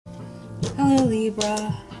Hello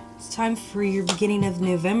Libra. It's time for your beginning of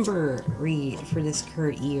November read for this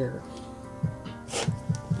current year.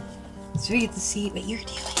 So we get to see what you're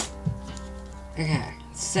doing. Okay,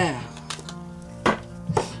 so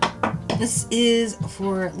this is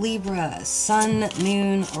for Libra, Sun,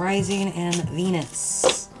 Moon, Rising, and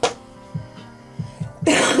Venus.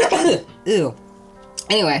 Ew.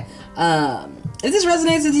 Anyway, if this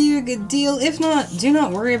resonates with you, a good deal. If not, do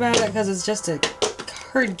not worry about it because it's just a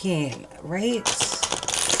card game, right?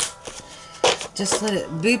 Just let it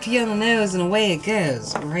boop you on the nose and away it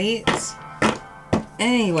goes, right?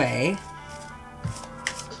 Anyway,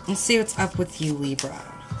 let's see what's up with you, Libra.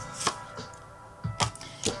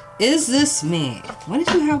 Is this me? What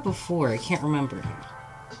did you have before? I can't remember now.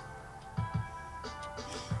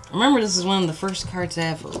 Remember, this is one of the first cards I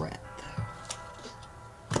ever read.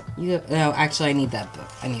 You have, no, actually, I need that book.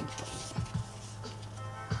 I need the book.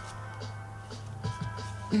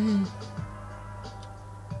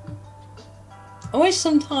 I wish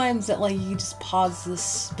sometimes that, like, you just pause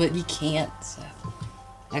this, but you can't, so.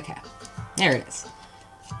 Okay. There it is.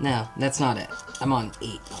 No, that's not it. I'm on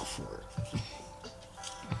 8 before.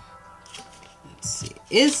 Let's see.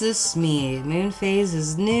 Is this me? Moon phase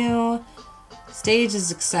is new. Stage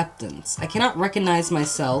is acceptance. I cannot recognize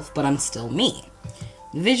myself, but I'm still me.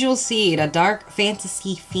 The visual seed, a dark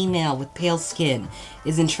fantasy female with pale skin,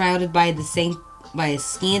 is enshrouded by a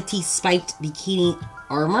scanty spiked bikini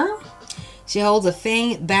armor. She holds a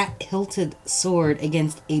fang bat-hilted sword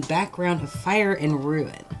against a background of fire and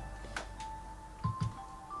ruin.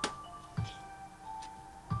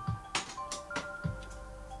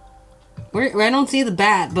 I don't see the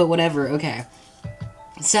bat, but whatever. Okay.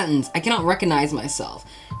 Sentence. I cannot recognize myself,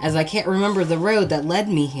 as I can't remember the road that led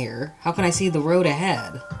me here. How can I see the road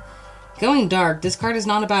ahead? Going dark, this card is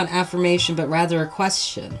not about an affirmation, but rather a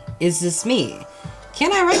question. Is this me?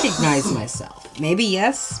 Can I recognize myself? Maybe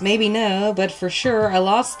yes, maybe no, but for sure I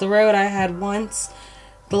lost the road I had once,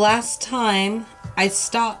 the last time I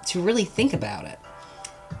stopped to really think about it.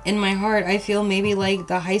 In my heart, I feel maybe like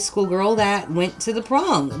the high school girl that went to the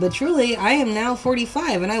prom, but truly, I am now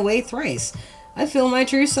 45 and I weigh thrice. I feel my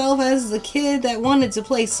true self as the kid that wanted to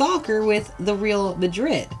play soccer with the Real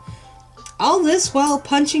Madrid. All this while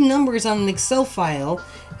punching numbers on an Excel file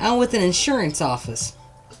out with an insurance office.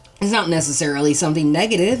 It's not necessarily something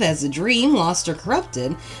negative as a dream, lost or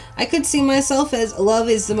corrupted. I could see myself as love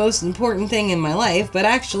is the most important thing in my life, but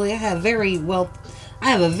actually I have a very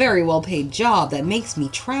well paid job that makes me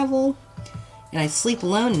travel, and I sleep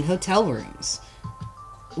alone in hotel rooms.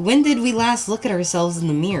 When did we last look at ourselves in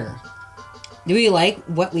the mirror? Do we like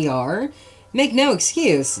what we are? Make no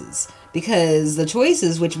excuses, because the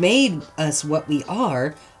choices which made us what we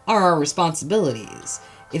are our responsibilities.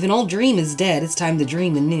 If an old dream is dead, it's time to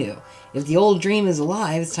dream anew. If the old dream is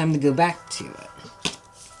alive, it's time to go back to it.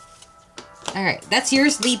 Alright, that's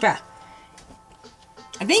yours, Libra.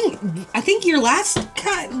 I think your the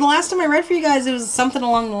last time I read for you guys, it was something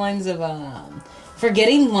along the lines of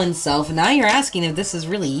forgetting oneself, and now you're asking if this is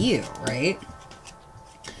really you, right?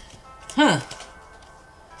 Huh.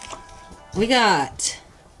 We got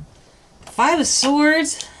 5 of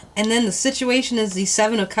Swords, and then the situation is the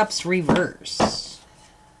 7 of Cups reverse.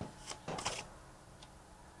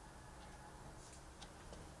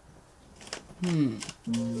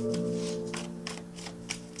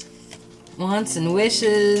 Wants and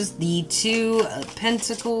wishes, the 2 of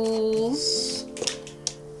Pentacles,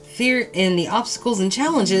 fear, and the obstacles and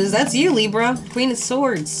challenges. That's you, Libra. Queen of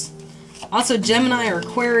Swords. Also, Gemini or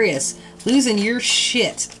Aquarius, losing your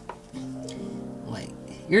shit. Like,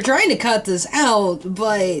 you're trying to cut this out,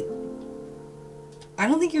 but I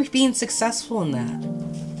don't think you're being successful in that.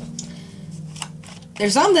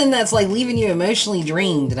 There's something that's like leaving you emotionally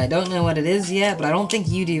drained, and I don't know what it is yet, but I don't think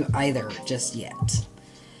you do either just yet.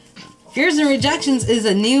 Fears and rejections is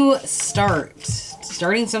a new start.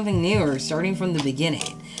 Starting something new or starting from the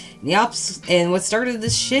beginning. And what started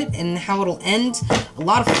this shit and how it'll end, a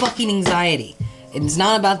lot of fucking anxiety. It's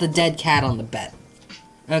not about the dead cat on the bed.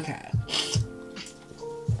 Okay.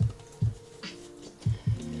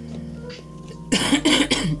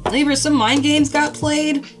 Libra, some mind games got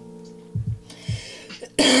played.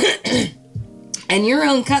 And your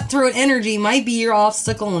own cutthroat energy might be your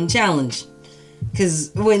obstacle and challenge.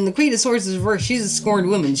 Because when the Queen of Swords is reversed, she's a scorned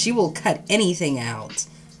woman. She will cut anything out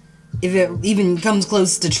if it even comes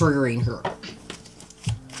close to triggering her.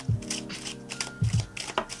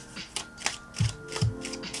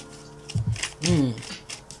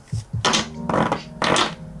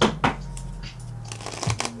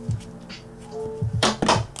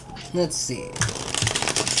 Let's see.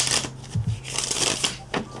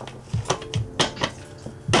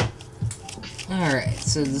 Alright,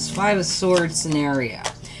 so this 5 of Swords scenario.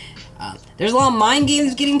 There's a lot of mind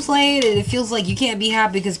games getting played, and it feels like you can't be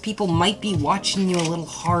happy because people might be watching you a little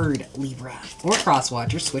hard, Libra. Or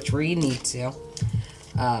cross-watcher, switch where you need to.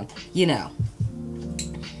 You know.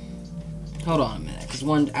 Hold on a minute, because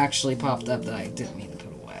one actually popped up that I didn't mean to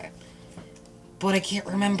put away. But I can't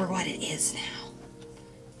remember what it is now.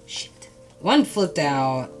 Shit. One flipped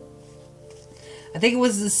out. I think it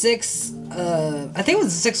was the 6, I think it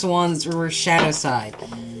was the 6 of Wands or Shadow Side.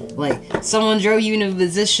 Like, someone drove you into a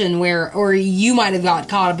position where, or you might have got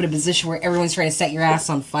caught up in a position where everyone's trying to set your ass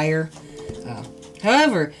on fire.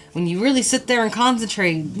 However, when you really sit there and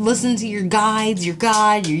concentrate, listen to your guides, your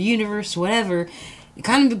God, your universe, whatever, it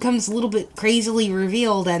kind of becomes a little bit crazily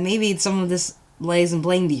revealed that maybe some of this lays in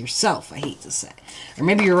blame to yourself, I hate to say. Or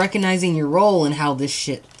maybe you're recognizing your role in how this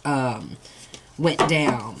shit, went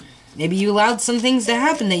down. Maybe you allowed some things to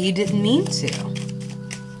happen that you didn't mean to.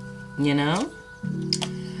 You know?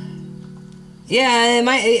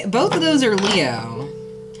 Yeah, both of those are Leo.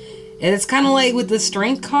 And it's kind of like with the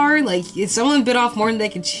Strength card, like, if someone bit off more than they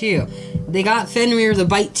could chew. They got Fenrir the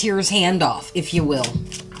bite Tyr's hand off, if you will.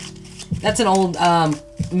 That's an old,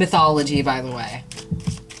 mythology, by the way.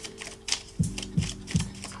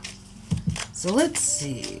 So let's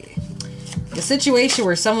see. The situation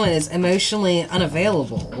where someone is emotionally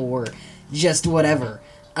unavailable, or just whatever.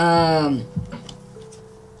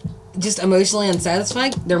 Just emotionally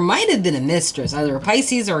unsatisfied. There might have been a mistress, either a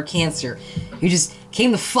Pisces or a Cancer, who just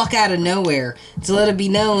came the fuck out of nowhere to let it be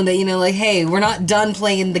known that, you know, like, hey, we're not done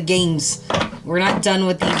playing the games. We're not done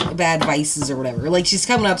with these bad vices or whatever. Like, she's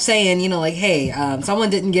coming up saying, you know, like, hey, someone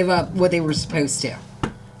didn't give up what they were supposed to.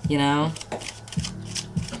 You know?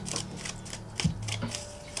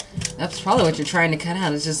 That's probably what you're trying to cut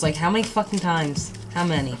out. It's just like, how many fucking times? How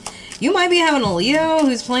many? You might be having a Leo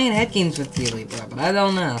who's playing head games with you, Libra, but I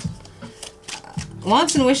don't know.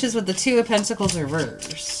 Wants and wishes with the 2 of Pentacles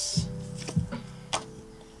reverse.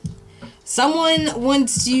 Someone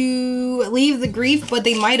wants to leave the grief, but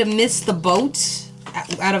they might have missed the boat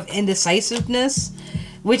out of indecisiveness,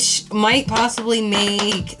 which might possibly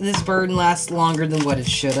make this burden last longer than what it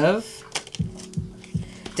should have.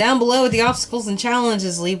 Down below with the obstacles and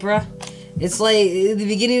challenges, Libra. It's like, the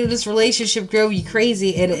beginning of this relationship drove you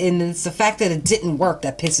crazy, and it's the fact that it didn't work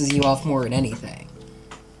that pisses you off more than anything.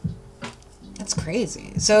 That's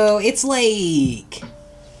crazy. So, it's like,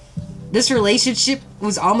 this relationship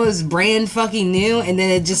was almost brand fucking new, and then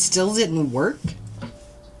it just still didn't work?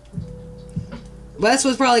 Well, that's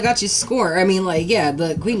what probably got you scorned. I mean, like, yeah,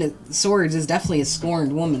 the Queen of Swords is definitely a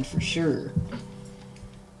scorned woman, for sure.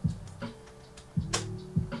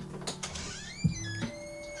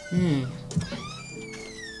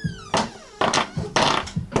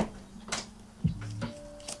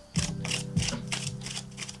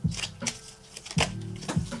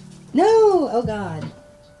 No! Oh god.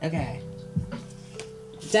 Okay.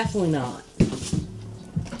 Definitely not.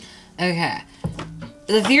 Okay.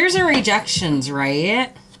 The fears and rejections,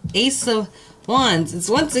 right? Ace of Wands. It's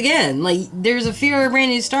once again, like, there's a fear of a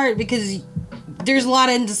brand new start because there's a lot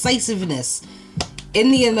of indecisiveness in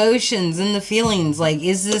the emotions, in the feelings. Like,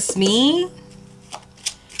 is this me?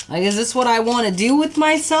 Like, is this what I want to do with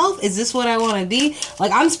myself? Is this what I want to be?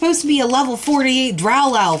 Like, I'm supposed to be a level 48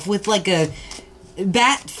 drow elf with, like, a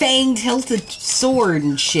bat-fanged hilted sword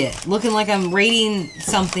and shit. Looking like I'm raiding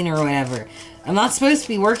something or whatever. I'm not supposed to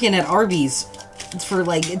be working at Arby's for,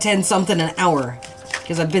 like, 10 something an hour.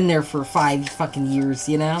 Because I've been there for 5 fucking years,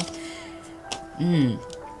 you know?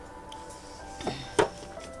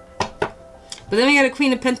 But then we got a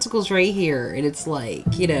Queen of Pentacles right here, and it's like,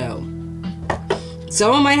 you know,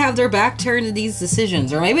 someone might have their back turned to these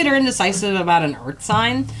decisions, or maybe they're indecisive about an Earth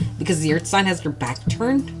sign, because the Earth sign has their back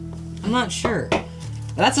turned. I'm not sure.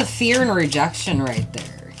 But that's a fear and rejection right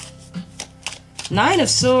there. 9 of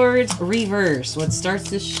Swords, reverse. What starts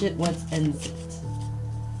this shit, what ends it.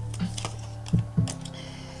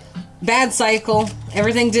 Bad cycle.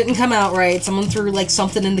 Everything didn't come out right. Someone threw, like,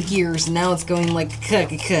 something in the gears, and now it's going like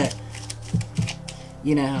cut.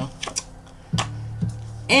 You know.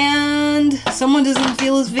 And someone doesn't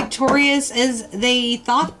feel as victorious as they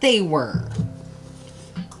thought they were.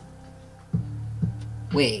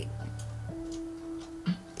 Wait.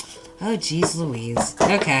 Oh, jeez Louise.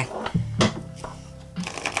 Okay.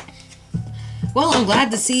 Well, I'm glad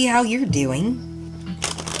to see how you're doing.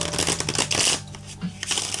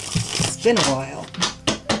 It's been a while.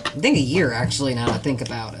 I think a year, actually, now that I think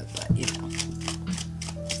about it, but, you know.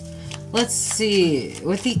 Let's see.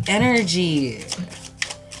 With the energy.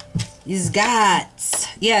 He's got...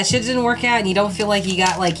 Yeah, shit didn't work out and you don't feel like you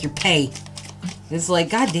got, like, your pay. It's like,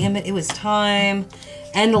 god damn it, it was time.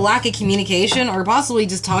 And the lack of communication, or possibly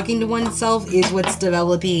just talking to oneself, is what's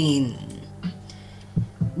developing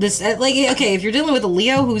this. Like, okay, if you're dealing with a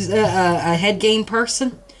Leo who's a head game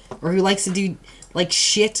person, or who likes to do, like,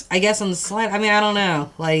 shit, I guess, on the side. I mean, I don't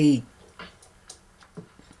know. Like,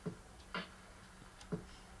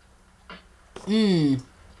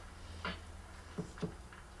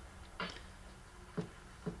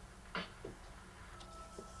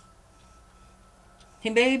 Hey,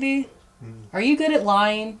 baby. Are you good at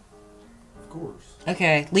lying? Of course.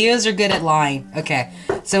 Okay, Leos are good at lying. Okay,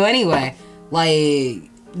 so anyway, like,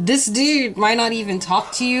 this dude might not even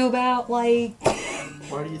talk to you about, like...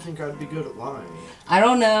 Why do you think I'd be good at lying? I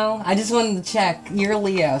don't know. I just wanted to check. You're a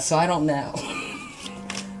Leo, so I don't know.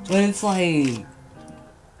 But it's like...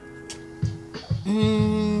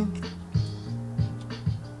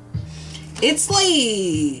 It's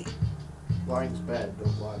like... Lying's bad,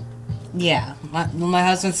 don't lie. Yeah, my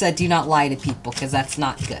husband said do not lie to people, because that's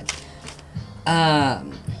not good. I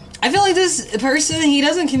feel like this person, he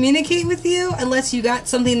doesn't communicate with you unless you got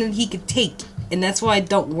something that he could take, and that's why it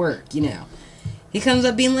don't work, you know. He comes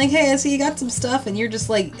up being like, hey, I see you got some stuff, and you're just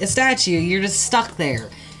like a statue, you're just stuck there.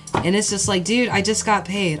 And it's just like, dude, I just got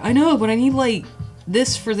paid. I know, but I need like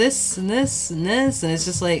this for this, and this, and this, and it's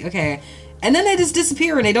just like, okay. And then they just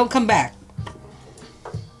disappear and they don't come back.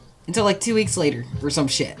 Until like 2 weeks later, or some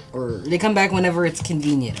shit. Or they come back whenever it's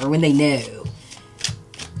convenient, or when they know.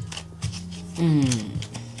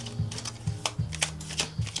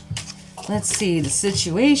 Let's see, the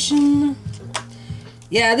situation.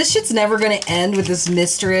 Yeah, this shit's never gonna end with this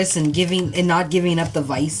mistress and not giving up the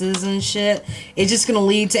vices and shit. It's just gonna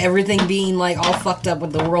lead to everything being like all fucked up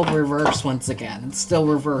with the world reversed once again. It's still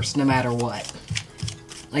reversed no matter what.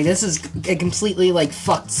 Like, this is a completely like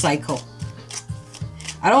fucked cycle.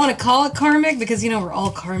 I don't want to call it karmic because, you know, we're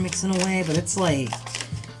all karmics in a way, but it's like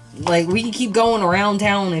we can keep going around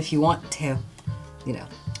town if you want to, you know.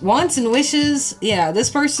 Wants and wishes, yeah,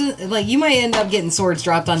 this person, like, you might end up getting swords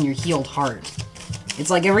dropped on your healed heart.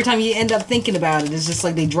 It's like every time you end up thinking about it, it's just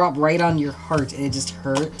like they drop right on your heart and it just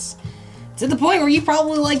hurts. To the point where you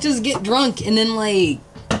probably, like, just get drunk and then, like,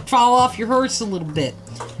 fall off your horse a little bit.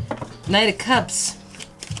 Knight of Cups.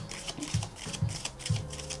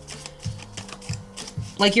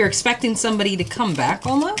 Like you're expecting somebody to come back,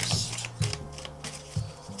 almost?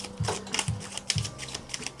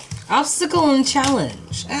 Obstacle and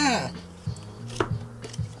challenge. Ah.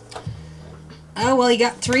 Oh, well, you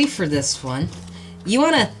got 3 for this one. You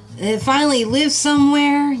want to finally live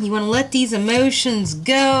somewhere. You want to let these emotions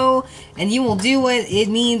go. And you will do what it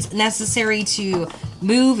means necessary to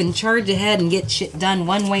move and charge ahead and get shit done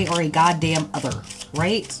one way or a goddamn other.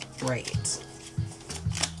 Right? Right.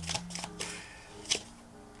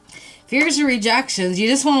 Fears and rejections, you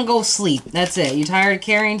just want to go sleep. That's it. You're tired of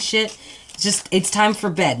carrying shit. It's time for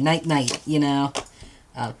bed. Night, night, you know.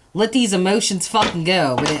 Let these emotions fucking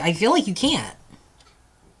go. But I feel like you can't.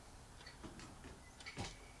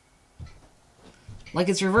 Like,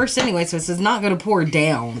 it's reversed anyway, so it says not going to pour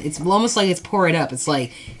down. It's almost like it's pour it up. It's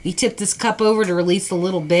like, you tip this cup over to release a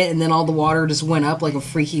little bit, and then all the water just went up like a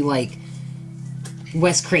freaky, like,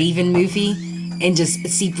 Wes Craven movie. And just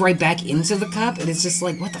seep right back into the cup. And it's just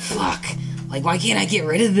like, what the fuck? Like, why can't I get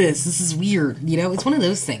rid of this? This is weird. You know, it's one of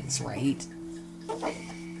those things, right?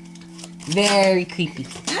 Very creepy.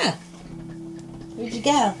 Ah! Where'd you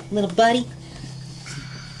go, little buddy?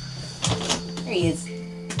 There he is.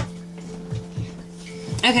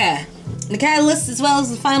 Okay. The catalyst as well as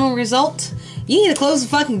the final result. You need to close the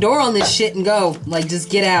fucking door on this shit and go. Like, just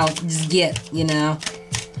get out. Just get, you know?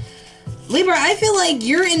 Libra, I feel like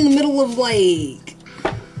you're in the middle of, like,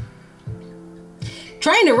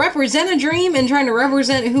 trying to represent a dream and trying to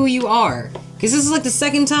represent who you are. Because this is, like, the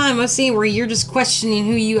second time I've seen where you're just questioning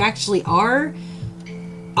who you actually are,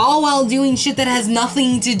 all while doing shit that has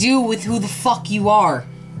nothing to do with who the fuck you are.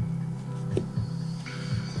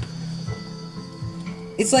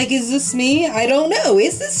 It's like, is this me? I don't know.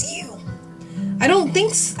 Is this you? I don't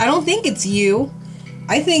think it's you.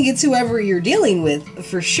 I think it's whoever you're dealing with,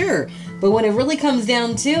 for sure. But when it really comes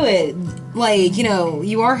down to it, like, you know,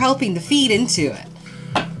 you are helping to feed into it.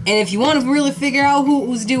 And if you want to really figure out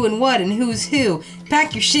who's doing what and who's who,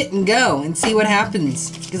 pack your shit and go and see what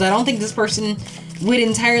happens. Because I don't think this person would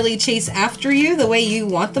entirely chase after you the way you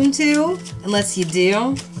want them to, unless you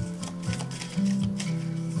do.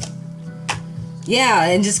 Yeah,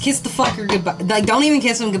 and just kiss the fucker goodbye. Like, don't even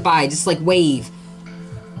kiss him goodbye. Just, like, wave.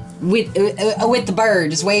 With the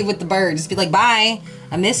bird. Just wave with the bird. Just be like, bye.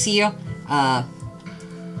 I miss you. Have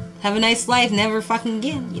a nice life, never fucking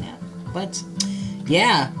again, you know. But,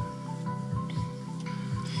 yeah.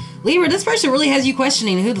 Libra, this person really has you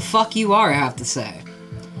questioning who the fuck you are, I have to say.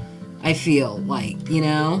 I feel like, you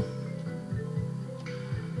know?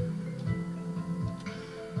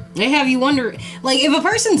 They have you wonder, like, if a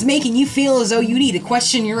person's making you feel as though you need to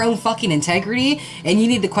question your own fucking integrity, and you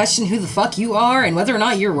need to question who the fuck you are, and whether or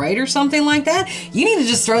not you're right or something like that, you need to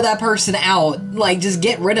just throw that person out. Like, just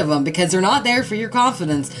get rid of them, because they're not there for your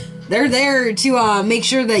confidence. They're there to make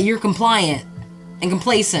sure that you're compliant and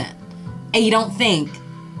complacent, and you don't think.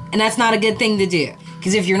 And that's not a good thing to do.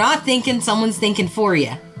 Because if you're not thinking, someone's thinking for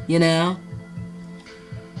you, you know?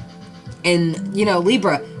 And, you know,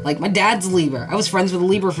 Libra, like, my dad's Libra. I was friends with a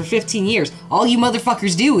Libra for 15 years. All you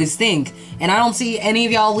motherfuckers do is think. And I don't see any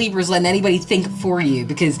of y'all Libras letting anybody think for you.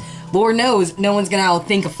 Because Lord knows no one's gonna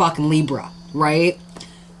outthink a fucking Libra, right?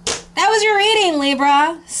 That was your reading,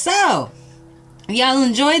 Libra. So, if y'all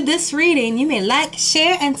enjoyed this reading, you may like,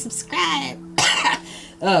 share, and subscribe.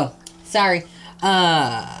 Oh, sorry.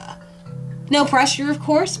 No pressure, of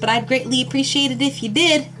course, but I'd greatly appreciate it if you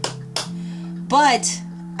did. But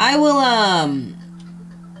I will,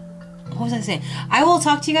 what was I saying? I will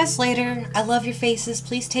talk to you guys later. I love your faces.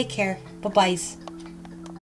 Please take care. Bye-byes.